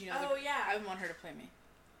 Or do you know? Oh, yeah. I would want her to play me.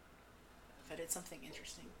 If I did something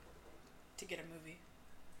interesting to get a movie.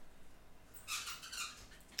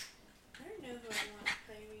 I don't know who I want to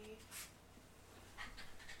play me.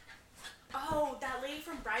 Oh, that lady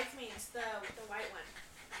from Bridesmaids, the white one.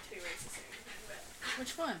 Not to be racist or anything, but...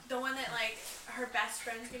 Which one? The one that, like, her best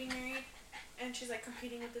friend's getting married, and she's, like,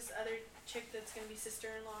 competing with this other chick that's gonna be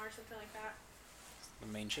sister-in-law or something like that. The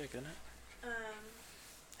main chick, isn't it?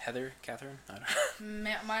 Heather? Catherine? I don't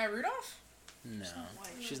know. Maya Rudolph? No,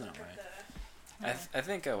 she's not white. I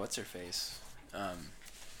think, what's her face?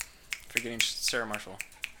 Forgetting Sarah Marshall.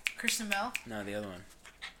 Kristen Bell? No, the other one.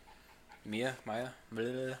 Maya? Blah,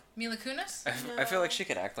 blah, blah. Mila Kunis? I feel like she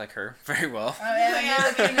could act like her very well. Oh,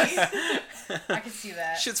 yeah, Mila Kunis. I can see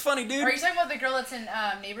that. Shit's funny, dude. Are you talking about the girl that's in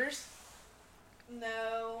Neighbors?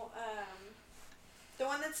 No, the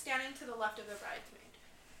one that's standing to the left of the bridesmaid.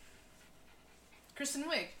 Kristen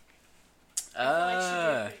Wiig. I feel like she did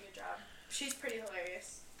a pretty good job. She's pretty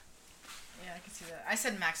hilarious. Yeah, I can see that. I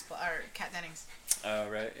said or Kat Dennings. Oh,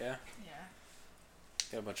 right, yeah. Yeah.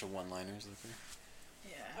 Got a bunch of one-liners with her.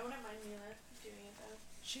 Yeah. I wouldn't mind Mila doing it, though.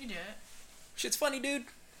 She can do it. Shit's funny, dude.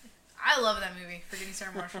 I love that movie, Forgetting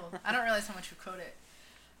Sarah Marshall. I don't realize how much we quote it.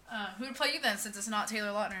 Who would play you then, since it's not Taylor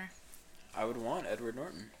Lautner? I would want Edward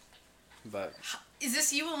Norton. But... Is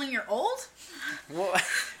this you when you're old? Well,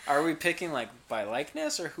 are we picking, like, by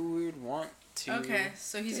likeness, or who we would want to... Okay,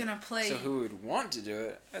 so he's gonna play... So who would want to do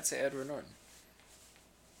it? I'd say Edward Norton.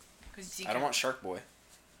 I don't want Shark Boy.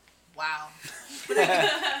 Wow. Could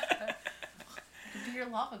be your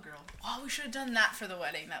lava girl. Oh, we should have done that for the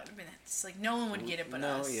wedding. That would have been it. It's like no one would get it but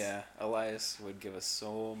us. No, yeah. Elias would give us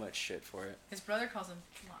so much shit for it. His brother calls him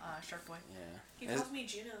Shark Boy. Yeah. He calls me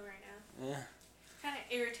Juno right now. Yeah. Kind of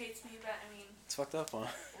irritates me, but I mean... It's fucked up, huh?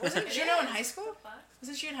 Wasn't Juno in high school?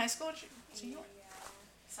 Wasn't she in high school? Yeah,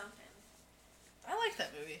 something. I like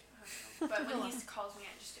that movie. But when he calls me,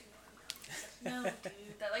 I just ignore him. Like, no, dude.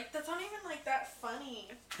 That's not even, like, that funny.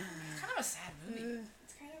 It's kind of a sad movie.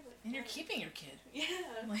 It's kind of like... And you're keeping your kid. Yeah.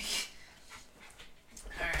 Like...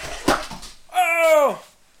 Alright. Oh!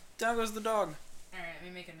 Down goes the dog. Alright, let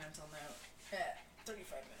me make a mental note. Yeah,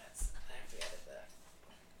 35 minutes. I have to edit that.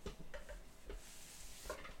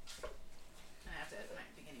 I have to edit my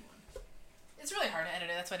beginning one. It's really hard to edit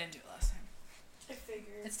it. That's why I didn't do it last time. I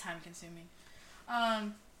figured. It's time consuming.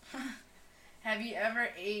 Have you ever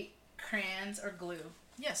ate crayons or glue?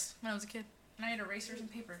 Yes, when I was a kid. And I ate erasers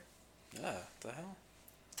and paper. The hell?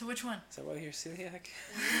 To which one? Is that why you're celiac?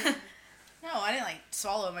 No, I didn't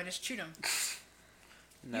swallow them. I just chewed them.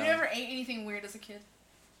 No. You never ate anything weird as a kid?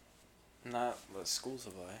 Not the school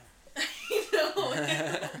supply. No.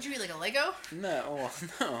 Did you eat like a Lego? No,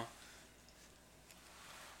 no.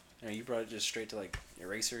 No, you brought it just straight to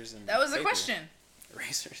erasers and That was the paper. question.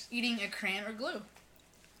 Erasers. Eating a crayon or glue?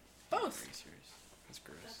 Both. Erasers. That's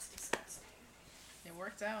gross. That's disgusting. It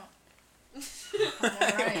worked out.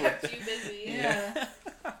 Alright. Kept you busy. Yeah.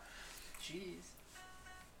 Jeez.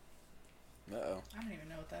 Uh-oh. I don't even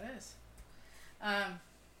know what that is.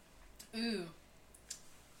 Ooh.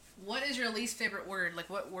 What is your least favorite word?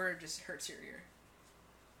 What word just hurts your ear?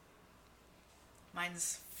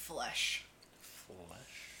 Mine's flesh. Flesh.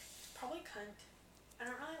 Probably cunt. I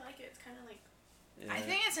don't really like it. It's kind of like... Yeah. I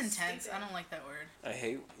think it's intense. Stupid. I don't like that word. I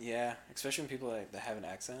hate, especially when people that have an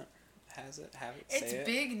accent say It's it.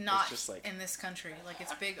 big not It's just in this country.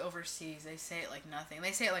 It's big overseas. They say it like nothing.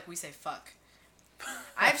 They say it like we say fuck.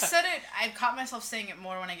 I've said it. I've caught myself saying it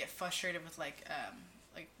more when I get frustrated with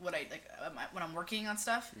when I'm working on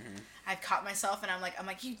stuff. Mm-hmm. I've caught myself and I'm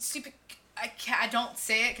like you stupid. I don't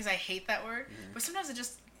say it because I hate that word. Mm-hmm. But sometimes it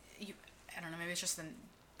just I don't know. Maybe it's just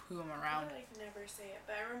who I'm around. I never say it,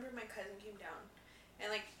 but I remember my cousin came down,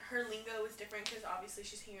 and her lingo was different because obviously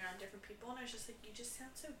she's hanging around different people, and I was just like, you just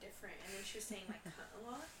sound so different. And then she was saying cunt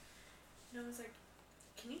a lot, and I was like,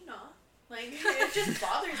 can you not? It just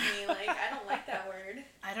bothers me. I don't like that word.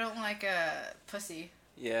 I don't like pussy.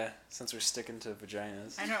 Yeah, since we're sticking to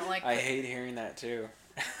vaginas. I don't like. I hate hearing that too.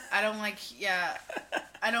 I don't like. Yeah.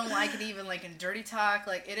 I don't like it even in dirty talk.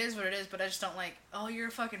 It is what it is, but I just don't like. Oh, you're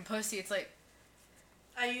a fucking pussy. It's like.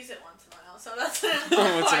 I use it once in a while, so that's what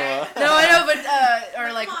Once in a while. No, I know, but or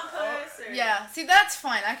come on, puss, or... yeah. See, that's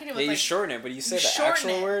fine. I can do it. Yeah, you shorten it, but you say the shorten actual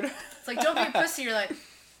it. word. It's like, don't be a pussy. You're like,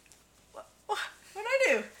 what did I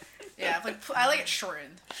do? Yeah, I like it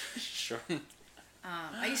shortened. Shorten.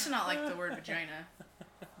 I used to not like the word vagina,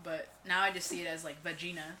 but now I just see it as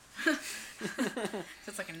vagina. So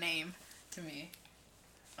it's like a name to me.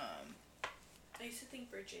 I used to think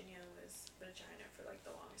Virginia was vagina for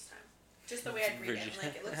the longest time. Just the way I'd read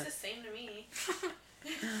it. It looks the same to me.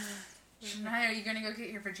 Hi, are you gonna go get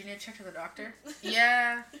your Virginia checked to the doctor?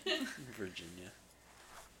 Yeah. Virginia.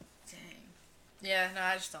 Dang. Yeah, no,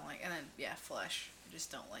 I just don't like it. And then, flesh. I just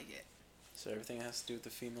don't like it. So everything has to do with the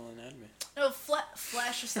female anatomy. No,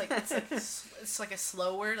 flesh is it's like a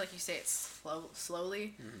slow word. You say it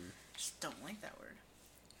slowly. Mm-hmm. Just don't like that word.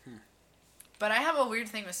 But I have a weird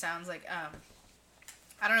thing with sounds. I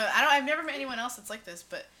don't know. I've never met anyone else that's like this,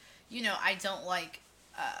 but I don't like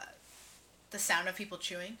the sound of people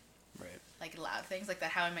chewing. Right. Loud things, like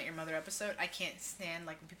that How I Met Your Mother episode. I can't stand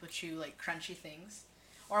when people chew crunchy things,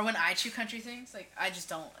 or when I chew crunchy things. I just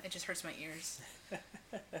don't. It just hurts my ears.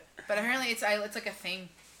 But apparently it's like a thing.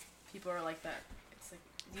 People are like that.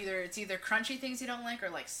 It's either crunchy things you don't like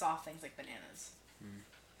or soft things like bananas.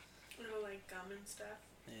 Gum and stuff.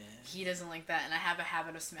 Yeah. He doesn't like that, and I have a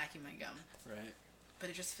habit of smacking my gum. Right. But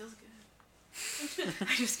it just feels good.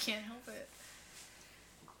 I just can't help it.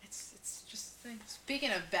 It's just a thing.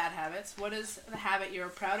 Speaking of bad habits, what is the habit you're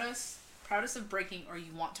proudest of breaking or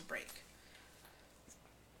you want to break?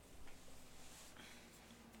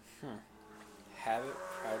 Habit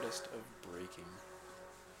proudest of breaking.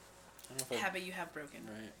 I don't know if Habit you have broken.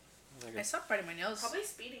 Right. I stopped biting my nails. Probably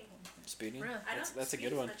speeding. Speeding? Really? That's a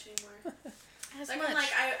good one. Much anymore. As I'm much.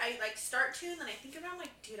 I start to, and then I think about it, I'm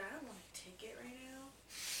dude, I don't want a ticket right now.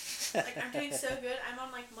 I'm doing so good. I'm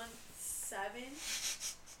on month 7,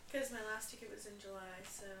 because my last ticket was in July,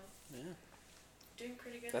 so Yeah. Doing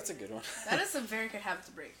pretty good. That's a good one. That is a very good habit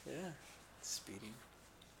to break. Yeah. Speeding.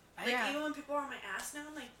 Even when people are on my ass now,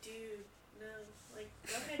 I'm like, dude, no.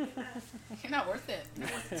 Go ahead and do that. You're not worth it. You're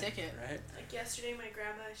not worth the ticket. Right. Yesterday, my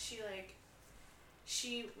grandma, she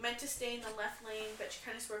meant to stay in the left lane, but she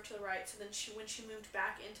kind of swerved to the right. So then when she moved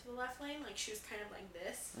back into the left lane, she was kind of like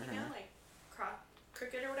this, you know,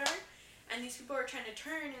 crooked or whatever. And these people are trying to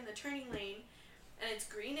turn in the turning lane, and it's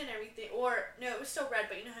green and everything. Or, no, it was still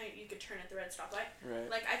red, but you know how you could turn at the red stoplight?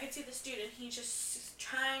 Right. I could see this dude, and he's just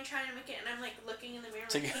trying to make it, and I'm, looking in the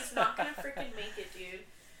mirror, he's not gonna freaking make it, dude.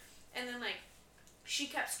 And then, she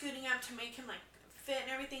kept scooting up to make him, fit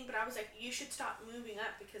and everything, but I was like, you should stop moving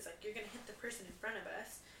up, because, you're gonna hit the person in front of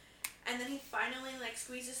us. And then he finally,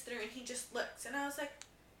 squeezes through, and he just looks, and I was like,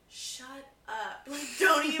 shut up.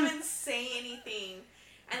 Don't even say anything.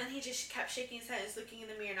 And then he just kept shaking his head, and looking in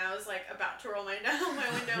the mirror, and I was like about to roll down my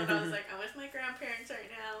window, and I was like, I'm with my grandparents right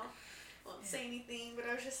now. Won't say anything, but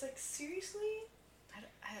I was just like, seriously?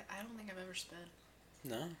 I don't think I've ever sped.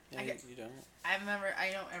 No, yeah, you don't. I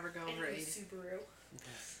don't ever go over 80. Subaru.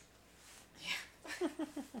 Yeah.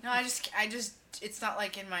 No, I just, it's not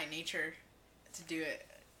like in my nature to do it,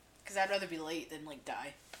 because I'd rather be late than like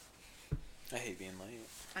die. I hate being late.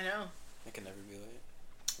 I know. I can never be late.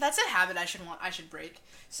 That's a habit I should break.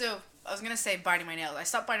 So I was gonna say biting my nails. I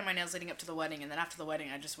stopped biting my nails leading up to the wedding, and then after the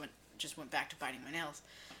wedding, I just went back to biting my nails.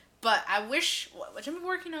 But I wish, which I've been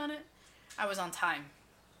working on it, I was on time.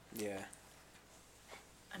 Yeah.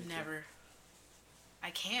 I'm never.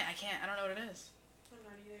 I can't. I don't know what it is. I'm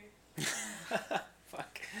not either.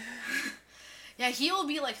 Fuck. Yeah, he will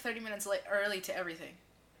be like 30 minutes early to everything.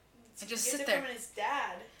 And just sit there. From his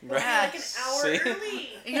dad. Right. Yeah. Like an hour early.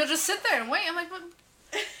 And he'll just sit there and wait. I'm like, what?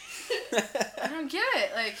 I don't get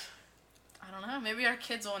it. Like, I don't know. Maybe our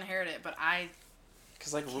kids will inherit it, but I.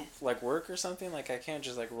 Cause like work or something, like I can't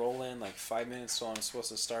just like roll in like 5 minutes till I'm supposed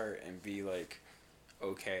to start and be like,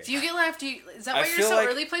 okay. Do you get left? Is that why you're so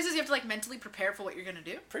early places? You have to like mentally prepare for what you're gonna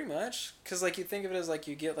do. Pretty much, cause like you think of it as like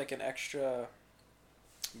you get like an extra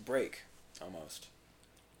break, almost,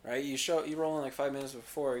 right? You roll in like 5 minutes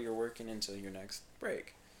before you're working until your next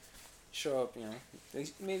break. Show up,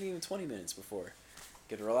 maybe even 20 minutes before.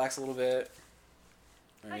 Get to relax a little bit,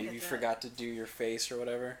 or maybe you forgot to do your face or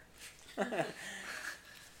whatever.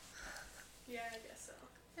 Yeah, I guess so.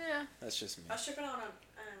 Yeah. That's just me. I was tripping on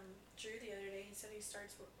Drew the other day. He said he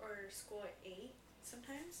starts school at 8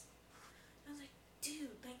 sometimes. I was like, dude,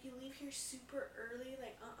 like you leave here super early,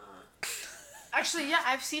 like Actually, yeah,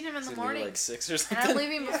 I've seen him in the morning. Like 6 or something. And I'm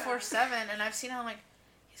leaving before 7, and I've seen him like,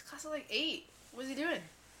 he's class at like 8. What's he doing?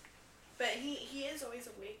 But he is always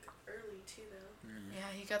awake early too, though. Mm.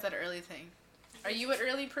 Yeah, he got that early thing. Are you an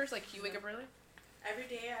early person? Like, you wake up early? Every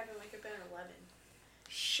day I've been waking up at 11.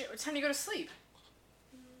 Shit, what time do you go to sleep?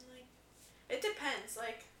 Like, it depends.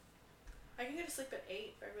 Like, I can go to sleep at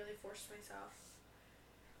 8 if I really force myself.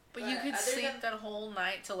 But you could sleep that whole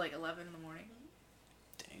night till like 11 in the morning?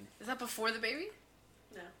 Dang. Is that before the baby?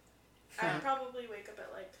 No. I'd probably wake up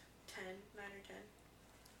at like 9 or 10.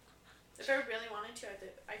 If I really wanted to,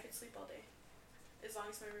 I could sleep all day. As long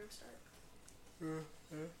as my room's dark.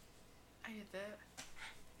 I get that.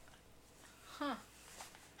 Huh.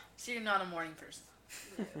 So you're not a morning person?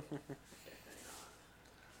 No, definitely not.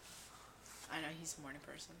 I know, he's a morning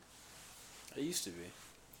person. I used to be.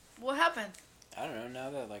 What happened? I don't know. Now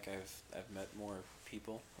that like I've met more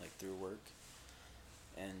people like through work,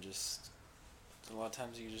 and just a lot of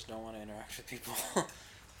times you just don't want to interact with people.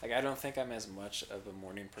 Like I don't think I'm as much of a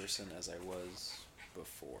morning person as I was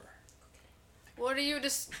before. What are you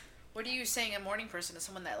saying? A morning person is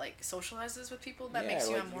someone that like socializes with people? That makes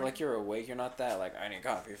you like, a morning. Like you're awake. You're not that like I need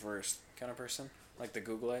coffee first kind of person. Like the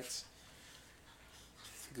Googleites.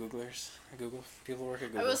 Googlers. Google. People work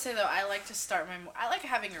at Google. I will say though, I like to start I like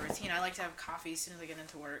having a routine. I like to have coffee as soon as I get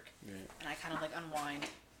into work. Yeah. And I kind of like unwind.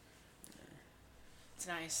 Yeah. It's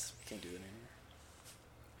nice. Can't do it anymore.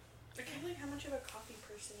 I can't believe how much of a coffee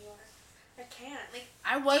person you are. I can't. Like,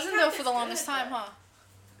 I wasn't though for the good, longest time, but huh?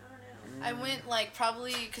 I don't know. I went like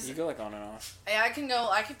probably because You go like on and off. Yeah, I can,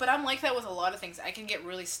 but I'm like that with a lot of things. I can get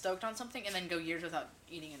really stoked on something and then go years without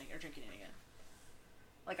eating it or drinking it again.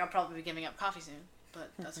 Like I'll probably be giving up coffee soon, but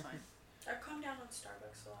that's fine. I've calmed down on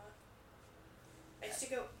Starbucks a lot. I used to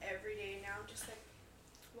go every day. Now I'm just like,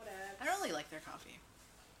 whatever. I don't really like their coffee.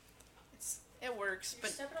 It works, You're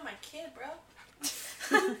but stepping on my kid, bro.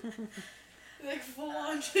 Like full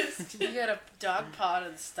on just. you got a dog paw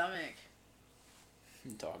to the stomach.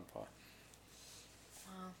 Dog paw.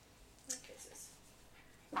 Wow. No kisses.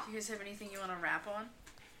 Do you guys have anything you want to rap on?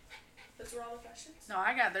 Those were all the questions? No,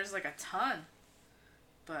 there's like a ton,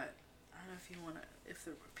 but I don't know if you want to. If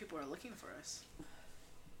the people are looking for us.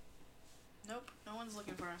 Nope, no one's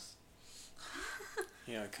looking for us.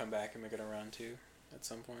 Come back and make it a round 2 at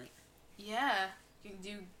some point. Yeah, we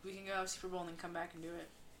can go have Super Bowl and then come back and do it.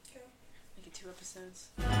 Cool. Make it 2 episodes.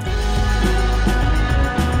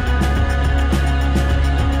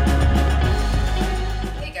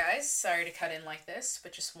 Hey guys, sorry to cut in like this,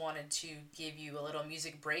 but just wanted to give you a little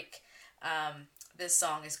music break. This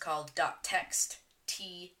song is called .text,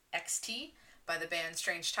 TXT, by the band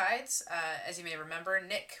Strange Tides. As you may remember,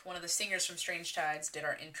 Nick, one of the singers from Strange Tides, did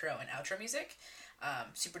our intro and outro music.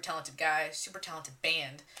 Super talented guy, super talented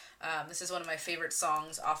band. This is one of my favorite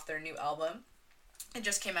songs off their new album. It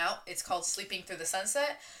just came out. It's called Sleeping Through the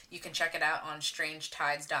Sunset. You can check it out on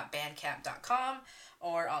strangetides.bandcamp.com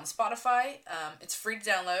or on Spotify. It's free to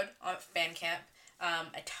download on Bandcamp.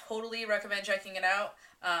 I totally recommend checking it out.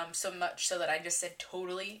 So much so that I just said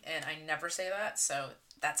totally, and I never say that, so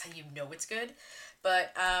that's how you know it's good.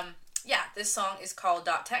 But yeah, this song is called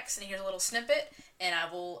 .text, and here's a little snippet, and I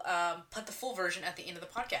will put the full version at the end of the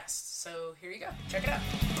podcast. So here you go. Check it out.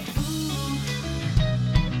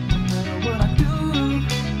 What I do,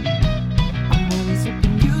 I'm always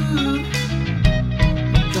hoping you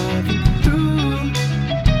driving through,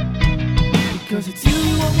 because it's you I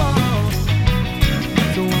want,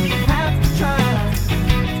 so I don't have to try.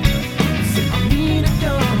 Say I need a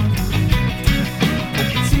gun,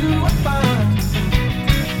 it's you I find,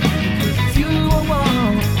 because it's you I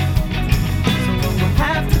want, so I don't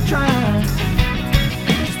have to try.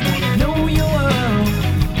 Just wanna know your world,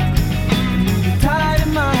 and when you're tired of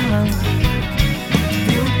mine.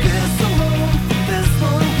 Feel this alone, this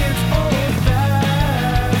one gets old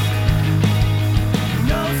fast.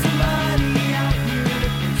 Know somebody out here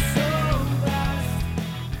looking so fast.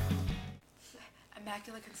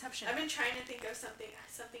 Immaculate Conception. I've been trying to think of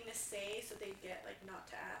something to say so they get like not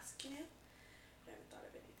to ask, you know? I haven't thought of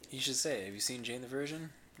anything. You should say, have you seen Jane the Virgin?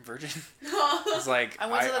 No. It's like, I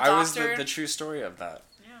went to the I was doctor. the true story of that.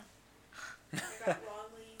 Yeah. I got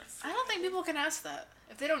Ronglings. I don't think people can ask that.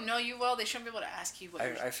 If they don't know you well, they shouldn't be able to ask you what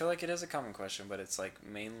I feel like it is a common question, but it's like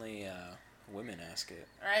mainly women ask it.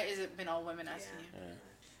 Right? Has it been all women asking you? Yeah.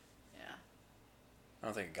 Yeah. I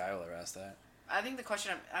don't think a guy will ever ask that. I think the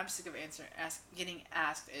question I'm sick of getting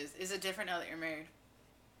asked is it different now that you're married?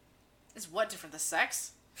 Is what different? The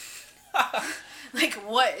sex? Like,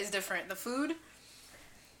 what is different? The food?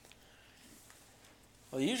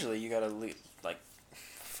 Well, usually you gotta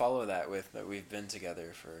follow that with that we've been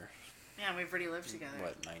together for Yeah, we've already lived together.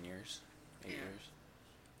 what, 9 years, 8 Yeah. years.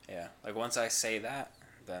 Yeah, like once I say that,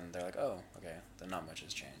 then they're like, oh, okay, then not much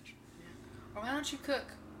has changed. Or why don't you cook?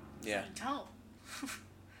 Yeah. No.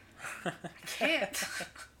 I can't. I can't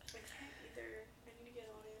either. I need to get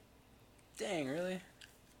on it. Dang, really?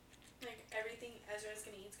 Like, everything Ezra's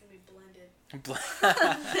gonna eat's gonna be blended.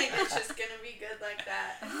 Like, it's just gonna be good like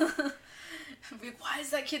that. Like, why is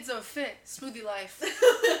that kid so fit? Smoothie life.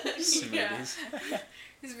 Yeah. Smoothies.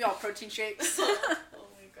 These would be all protein shakes. Oh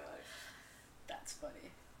my god. That's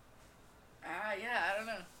funny. Yeah, I don't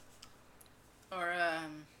know. Or,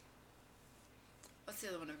 what's the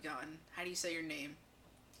other one I've gotten? How do you say your name?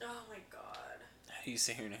 Oh my god. How do you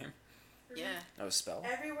say your name? Yeah. Oh, spell?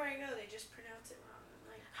 Everywhere I go, they just pronounce it wrong. I'm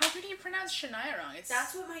like, How can you pronounce Shania wrong?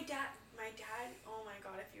 that's what my dad, oh my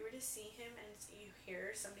god, if you were to see him and you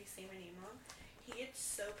hear somebody say my name wrong, he gets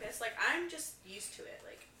so pissed. Like, I'm just used to it.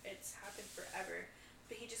 Like, it's happened forever.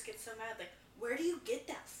 But he just gets so mad. Like, where do you get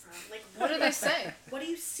that from? Like, What do they say? What do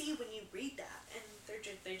you see when you read that? And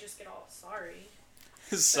they just get all sorry.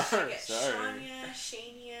 sorry, I get sorry.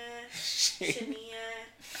 Shania, Shania,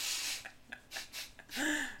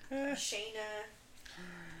 Shayna.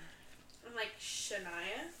 I'm like,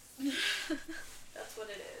 Shania? That's what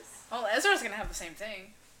it is. Well, Ezra's gonna have the same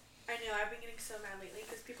thing. I know, I've been getting so mad lately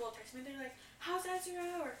because people will text me, they're like, how's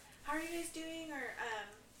Ezra? Or, how are you guys doing? Or,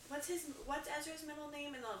 what's Ezra's middle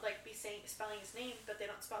name? And they'll, like, be spelling his name, but they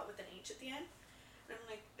don't spell it with an H at the end. And I'm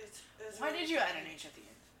like, it's Why really did you add an funny. H at the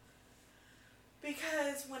end?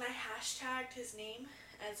 Because when I hashtagged his name,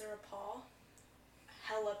 Ezra Paul,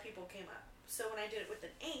 hella people came up. So when I did it with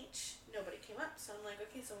an H, nobody came up. So I'm like,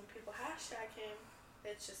 okay, so when people hashtag him,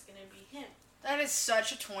 it's just gonna be him. That is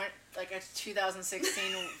such a 2016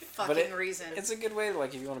 But fucking reason. It's a good way,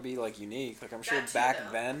 like, if you want to be, like, unique. Like, I'm sure That too, back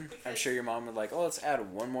though, then, I'm because- sure your mom would like, oh, let's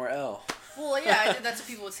add one more L. Well, yeah, that's what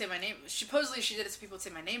people would say my name. Supposedly she did it so people would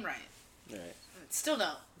say my name right. Right. Still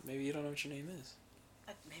don't. Maybe you don't know what your name is.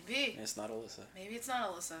 Maybe. And it's not Alyssa. Maybe it's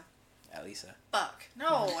not Alyssa. Alisa. Fuck.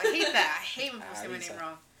 No, I hate that. I hate when people say my Alisa. name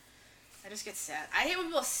wrong. I just get sad. I hate when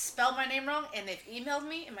people spell my name wrong and they've emailed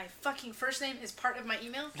me and my fucking first name is part of my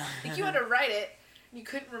email. Like, you had to write it. You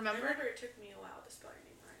couldn't I remember. remember it took me a while to spell your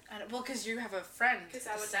name right. Well, because you have a friend. Because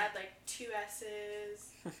I would add like 2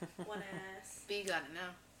 S's, 1 S. B got it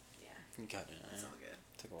now. Yeah. You got it. That's Yeah. all good.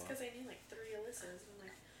 Took a while. Because I knew like 3 Alyssas. I'm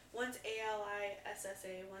like, one's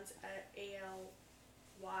ALISSA, one's ALYSSA,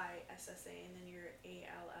 and then you're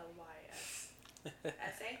ALLYS.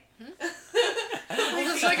 Essay? Well,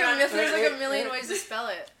 there's like a million ways to spell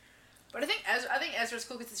it. But I think Ezra's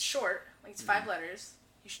cool because it's short. Like, it's 5 letters.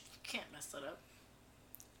 You can't mess that up.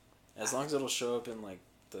 As long as it'll show up in, like,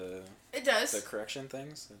 the It does. correction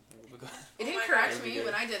things. We'll go. It Oh didn't my correct God. me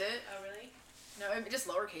when I did it. Oh, really? No, it just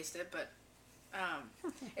lowercased it, but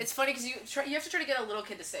it's funny because you have to try to get a little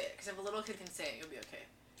kid to say it. Because if a little kid can say it, you'll be okay.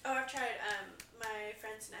 Oh, I've tried. My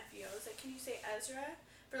friend's nephew. I was like, "Can you say Ezra?"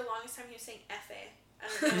 For the longest time, he was saying F-A. I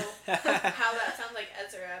don't know how that sounds like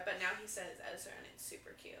Ezra, but now he says Ezra, and it's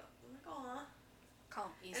super cute. I'm like, aw. Call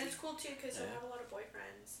him easy. And it's cool, too, because he'll have a lot of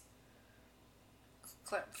boyfriends.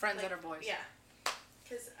 Friends that are boys. Yeah.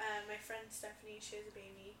 Because my friend Stephanie, she has a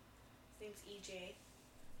baby. His name's EJ.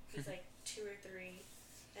 He's like 2 or 3.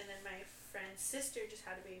 And then my friend's sister just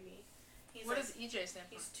had a baby. What does EJ stand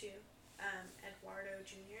for? He's 2. Eduardo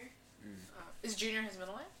Jr. Is Junior his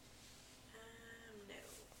middle name? No.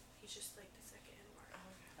 He's just like the second Eduardo.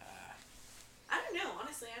 Oh, okay. I don't know,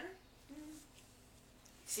 honestly. I don't.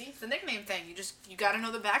 See, it's the nickname thing. You gotta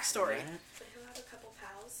know the backstory. Right. But he'll have a couple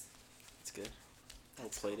pals. That's good.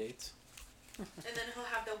 Little play dates. And then he'll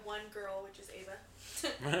have the one girl, which is Ava.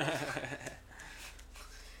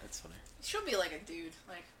 That's funny. She'll be like a dude.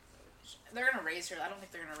 Like, they're gonna raise her. I don't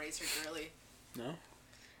think they're gonna raise her girly. No?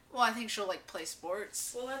 Well, I think she'll like play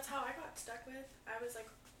sports. Well, that's how I got stuck with. I was like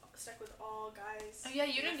stuck with all guys. Oh yeah,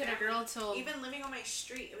 you didn't get a girl till even living on my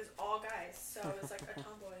street. It was all guys, so I was like a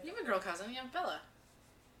tomboy. You have a girl cousin. You have Bella.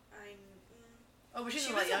 Oh, but she's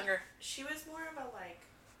a lot younger. She was more of a like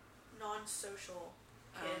non-social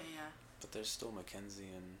kid. Oh yeah. But there's still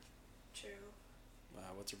Mackenzie and True.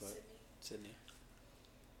 what's her butt? Sydney.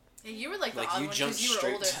 Yeah, you were like the Like odd you one jumped because you were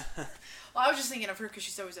straight. older. Well, I was just thinking of her because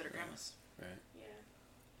she's always at her grandma's. Right. Yeah.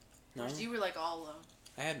 No. Whereas you were like all alone.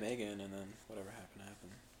 I had Megan, and then whatever happened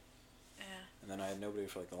happened. Yeah. And then I had nobody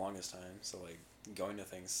for like the longest time, so like going to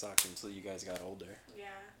things sucked until you guys got older. Yeah.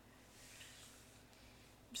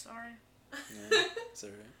 I'm sorry. Yeah, is that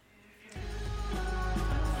right?